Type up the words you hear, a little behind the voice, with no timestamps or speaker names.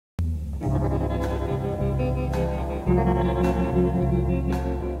Hey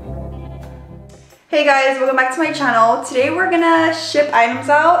guys, welcome back to my channel. Today we're gonna ship items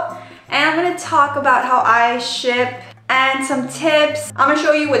out and I'm gonna talk about how I ship and some tips. I'm gonna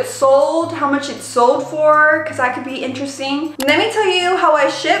show you what's sold, how much it's sold for, because that could be interesting. Let me tell you how I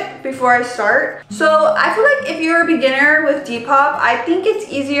ship before I start. So I feel like if you're a beginner with Depop, I think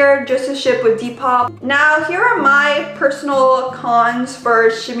it's easier just to ship with Depop. Now here are my personal cons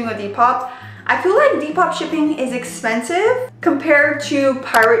for shipping with Depop. I feel like Depop shipping is expensive compared to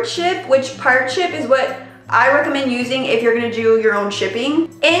Pirate Ship, which Pirate Ship is what I recommend using if you're gonna do your own shipping.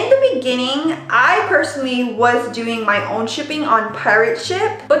 In the beginning, I personally was doing my own shipping on Pirate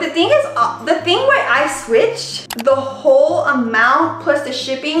Ship, but the thing why I switched, the whole amount plus the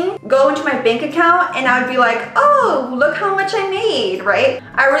shipping go into my bank account and I would be like, oh, look how much I made, right?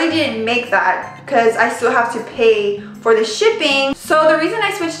 I really didn't make that because I still have to pay for the shipping. So the reason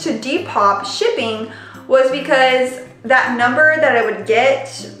I switched to Depop shipping was because that number that I would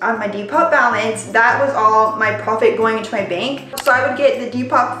get on my Depop balance, that was all my profit going into my bank. So I would get the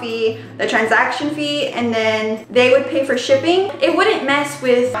Depop fee, the transaction fee, and then they would pay for shipping. It wouldn't mess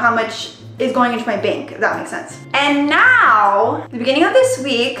with how much is going into my bank, if that makes sense. And now, the beginning of this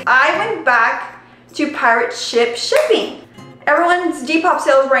week, I went back to Pirate Ship shipping. Everyone's Depop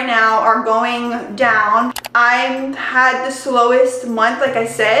sales right now are going down. I had the slowest month, like I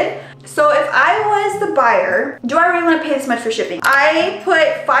said. So if I was the buyer, do I really want to pay this much for shipping? I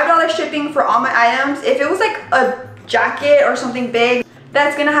put $5 shipping for all my items. If it was like a jacket or something big,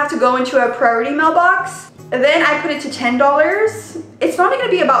 that's gonna have to go into a priority mailbox. Then I put it to $10. It's probably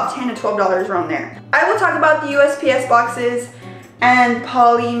gonna be about $10 to $12 around there. I will talk about the USPS boxes and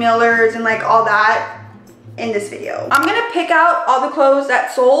poly mailers and like all that in this video. I'm gonna pick out all the clothes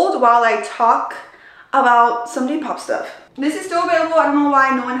that sold while I talk about some Depop stuff. This is still available. I don't know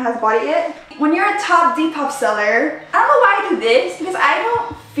why no one has bought it yet. When you're a top Depop seller, I don't know why I do this because I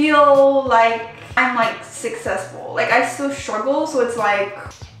don't feel like I'm like successful. Like I still struggle, so it's like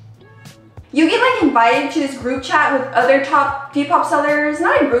you get like invited to this group chat with other top Depop sellers.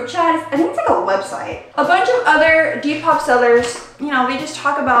 Not a group chat, I think it's like a website. A bunch of other Depop sellers, you know, they just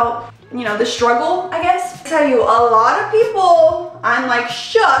talk about, you know, the struggle, I guess. I tell you, a lot of people, I'm like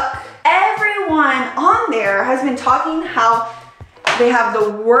shook. Everyone on there has been talking how they have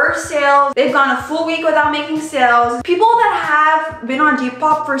the worst sales. They've gone a full week without making sales. People that have been on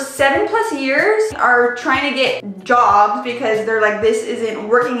Depop for 7+ years are trying to get jobs because they're like, this isn't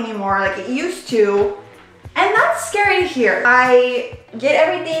working anymore like it used to. And that's scary to hear. I get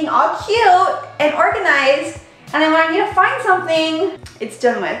everything all cute and organized, and then when I need to find something, it's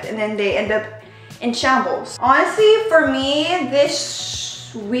done with, and then they end up in shambles. Honestly, for me,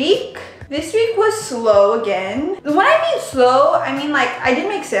 this week was slow again. When I mean slow, I mean like I did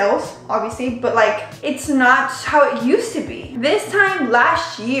make sales, obviously, but like it's not how it used to be. This time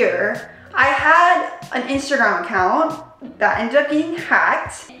last year, I had an Instagram account that ended up getting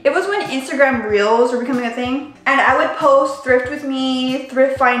hacked. It was when Instagram Reels were becoming a thing, and I would post thrift with me,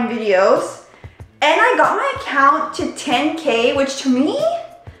 thrift find videos, and I got my account to 10K, which to me,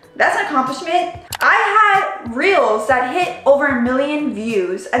 that's an accomplishment. I had reels that hit over 1 million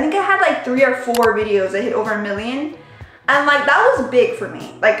views. I think I had like 3 or 4 videos that hit over 1 million. And like that was big for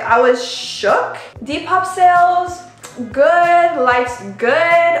me. Like I was shook. Depop sales, good, life's good.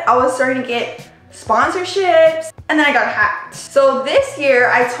 I was starting to get sponsorships, and then I got hacked. So this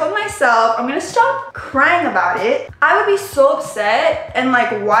year I told myself I'm gonna stop crying about it. I would be so upset and like,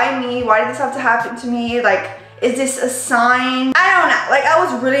 why me? Why did this have to happen to me? Like, is this a sign? I don't know. Like I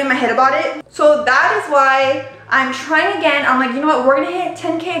was really in my head about it. So that is why I'm trying again. I'm like, you know what? We're gonna hit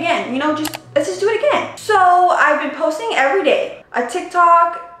 10K again. You know, let's just do it again. So I've been posting every day, a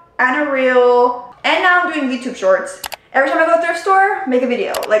TikTok and a reel, and now I'm doing YouTube shorts. Every time I go to a thrift store, make a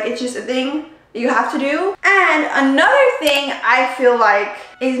video. Like it's just a thing that you have to do. And another thing I feel like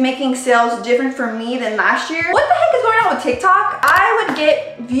is making sales different for me than last year. What the heck is going on with TikTok? I would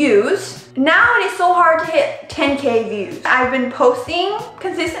get views. Now it is so hard to hit 10K views. I've been posting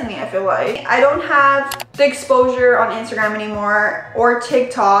consistently, I feel like. I don't have the exposure on Instagram anymore or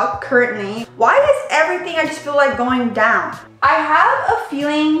TikTok currently. Why is everything I just feel like going down? I have a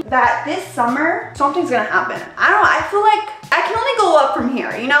feeling that this summer, something's gonna happen. I don't know, I feel like I can only go up from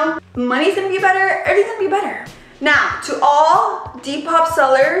here, you know? Money's gonna be better, everything's gonna be better. Now, to all Depop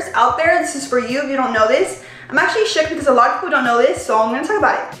sellers out there, this is for you if you don't know this. I'm actually shook because a lot of people don't know this, so I'm gonna talk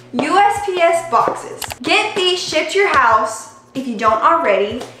about it. USPS boxes. Get these shipped to your house if you don't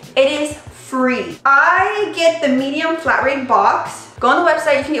already. It is free. I get the medium flat rate box. Go on the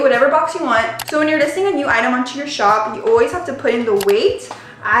website, you can get whatever box you want. So when you're listing a new item onto your shop, you always have to put in the weight.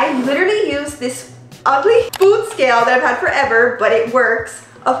 I literally use this ugly food scale that I've had forever, but it works.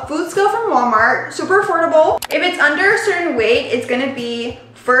 A food scale from Walmart, super affordable. If it's under a certain weight, it's gonna be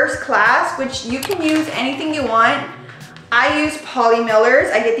first class, which you can use anything you want. I use poly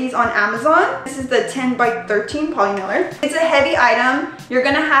mailers. I get these on Amazon. This is the 10 by 13 poly mailer. It's a heavy item. You're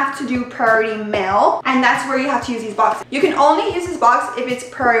gonna have to do priority mail, and that's where you have to use these boxes. You can only use this box if it's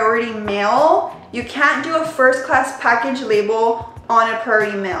priority mail. You can't do a first class package label on a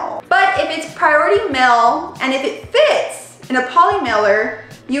priority mail. But if it's priority mail and if it fits in a poly mailer,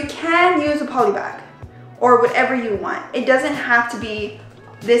 you can use a poly bag or whatever you want. It doesn't have to be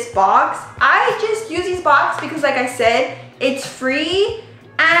this box. I just use these boxes because, like I said, it's free,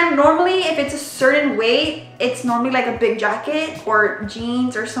 and normally if it's a certain weight, it's normally like a big jacket or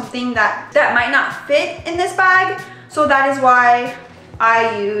jeans or something that might not fit in this bag. So that is why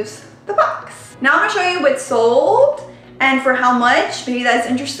I use the box. Now I'm gonna show you what's sold and for how much. Maybe that's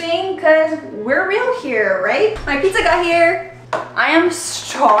interesting because we're real here, right? My pizza got here. I am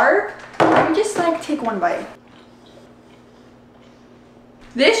starved. Let me just like take one bite.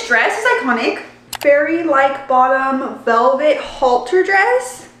 This dress is iconic. Fairy-like bottom velvet halter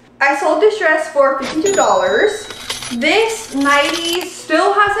dress. I sold this dress for $52. This nightie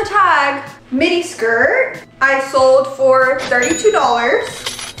still has a tag. Midi skirt. I sold for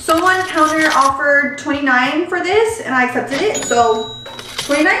 $32. Someone counter offered $29 for this and I accepted it, so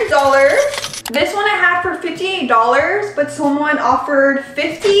 $29. This one I had for $58, but someone offered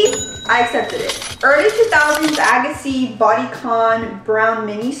 $50. I accepted it. Early 2000s Agassi bodycon brown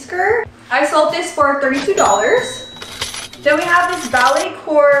mini skirt. I sold this for $32. Then we have this ballet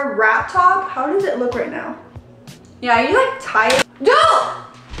core wrap top. How does it look right now? Yeah, you like tie it. No!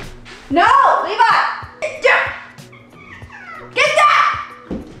 No, Levi! Get that!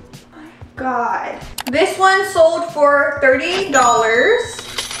 Oh my God. This one sold for $38.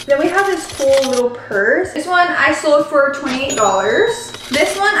 Then we have this cool little purse. This one I sold for $28.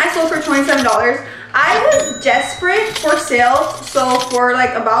 This one I sold for $27. I was desperate for sales, so for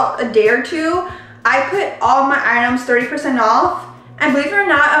like about a day or two, I put all my items 30% off. And believe it or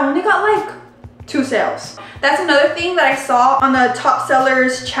not, I only got like 2 sales. That's another thing that I saw on the top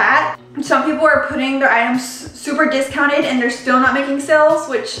sellers chat. Some people are putting their items super discounted and they're still not making sales,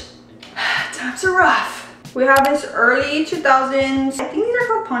 which times are rough. We have this early 2000s, I think these are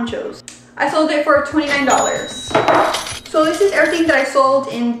called ponchos. I sold it for $29. So this is everything that I sold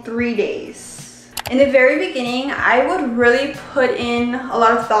in 3 days. In the very beginning, I would really put in a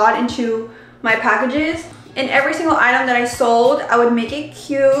lot of thought into my packages. In every single item that I sold, I would make it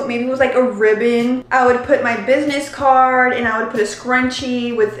cute. Maybe it was like a ribbon. I would put my business card and I would put a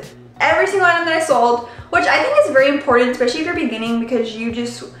scrunchie with every single item that I sold, which I think is very important, especially if you're beginning, because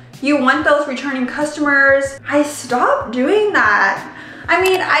you want those returning customers. I stopped doing that. I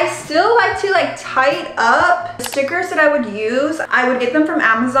mean, I still like to like tie up. The stickers that I would use, I would get them from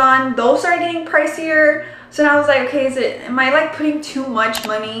Amazon. Those started getting pricier. So now I was like, okay, am I like putting too much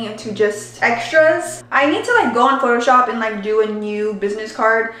money into just extras? I need to like go on Photoshop and like do a new business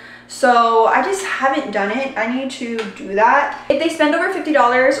card. So I just haven't done it. I need to do that. If they spend over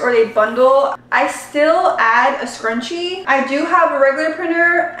 $50 or they bundle, I still add a scrunchie. I do have a regular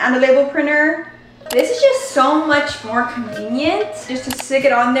printer and a label printer. This is just so much more convenient just to stick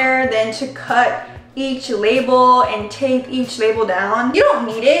it on there than to cut each label and tape each label down. You don't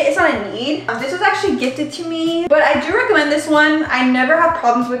need it, it's not a need. This was actually gifted to me, but I do recommend this one. I never have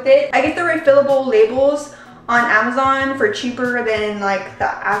problems with it. I get the refillable labels on Amazon for cheaper than like the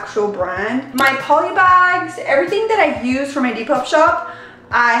actual brand. My poly bags, everything that I use for my Depop shop,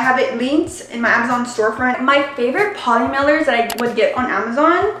 I have it linked in my Amazon storefront. My favorite poly mailers that I would get on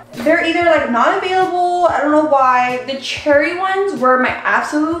Amazon, they're either like not available, I don't know why. The cherry ones were my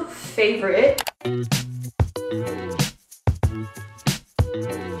absolute favorite.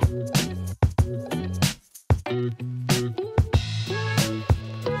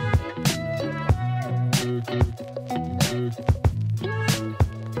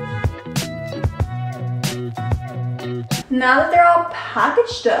 Now that they're all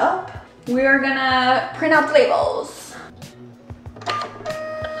packaged up, we are gonna print out the labels.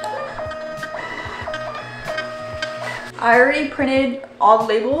 I already printed all the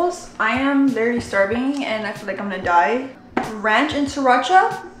labels. I am literally starving and I feel like I'm gonna die. Ranch and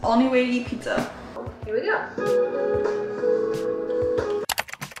sriracha, only way to eat pizza. Here we go.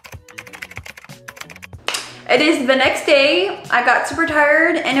 It is the next day. I got super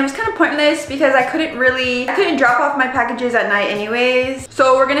tired and it was kind of pointless because I couldn't drop off my packages at night anyways.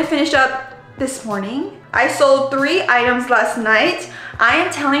 So we're gonna finish up this morning. I sold 3 items last night. I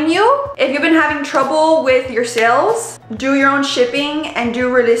am telling you, if you've been having trouble with your sales, do your own shipping and do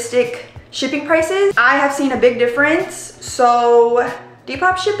realistic shipping prices, I have seen a big difference. So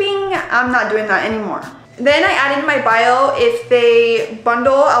Depop shipping, I'm not doing that anymore. Then I added in my bio, if they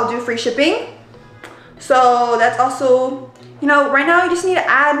bundle, I'll do free shipping. So that's also, you know, right now you just need to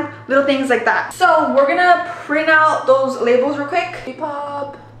add little things like that. So we're gonna print out those labels real quick.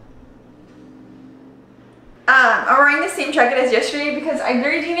 Depop. I'm wearing the same jacket as yesterday because I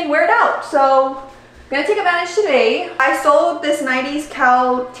literally didn't even wear it out. So I'm gonna take advantage today. I sold this 90s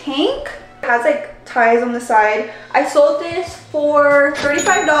Cal tank. It has like ties on the side. I sold this for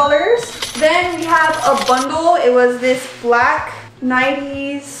 $35. Then we have a bundle. It was this black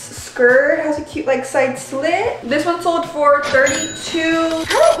 90s skirt. It has a cute like side slit. This one sold for $32.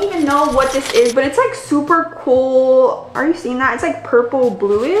 I don't even know what this is, but it's like super cool. Are you seeing that? It's like purple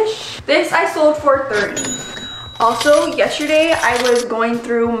bluish. This I sold for $30. Also, yesterday I was going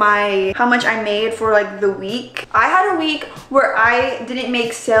through how much I made for like the week. I had a week where I didn't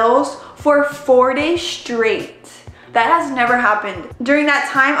make sales for 4 days straight. That has never happened. During that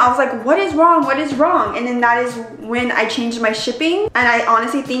time, I was like, what is wrong? What is wrong? And then that is when I changed my shipping. And I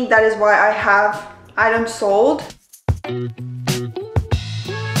honestly think that is why I have items sold.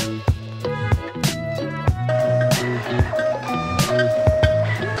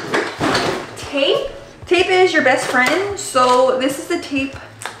 Tape. Tape is your best friend. So this is the tape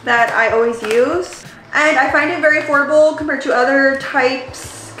that I always use. And I find it very affordable compared to other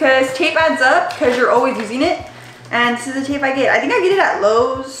types because tape adds up because you're always using it. And this is the tape I get. I think I get it at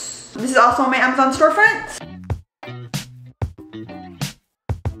Lowe's. This is also on my Amazon storefront.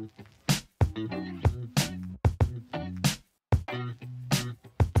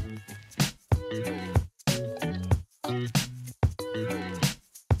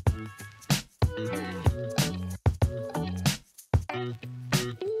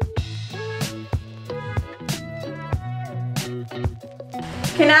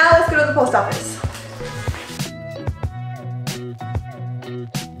 Okay, now let's go to the post office.